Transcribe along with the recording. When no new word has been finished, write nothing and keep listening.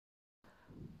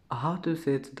How to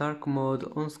set dark mode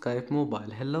on Skype mobile.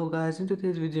 Hello guys, in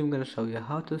today's video I'm gonna show you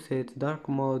how to set dark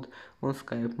mode on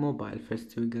Skype mobile.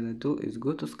 First we're gonna do is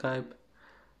go to Skype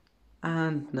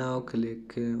and now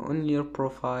click on your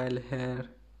profile here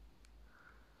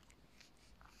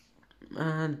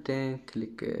and then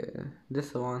click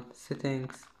this one,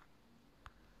 settings,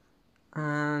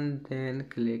 and then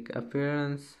click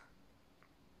appearance,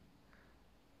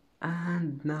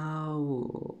 and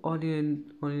now all you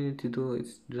need to do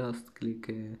is just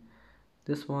click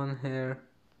this one here,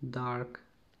 dark,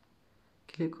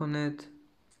 click on it,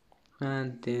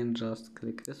 and then just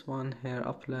click this one here,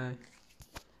 apply.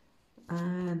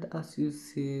 And as you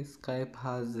see, Skype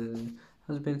has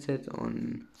been set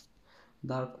on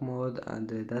dark mode, and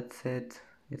that's it.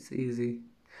 It's easy.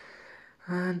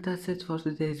 And that's it for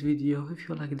today's video. If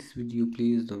you like this video,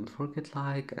 please don't forget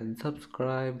like and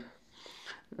subscribe,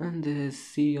 and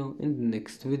see you in the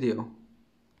next video.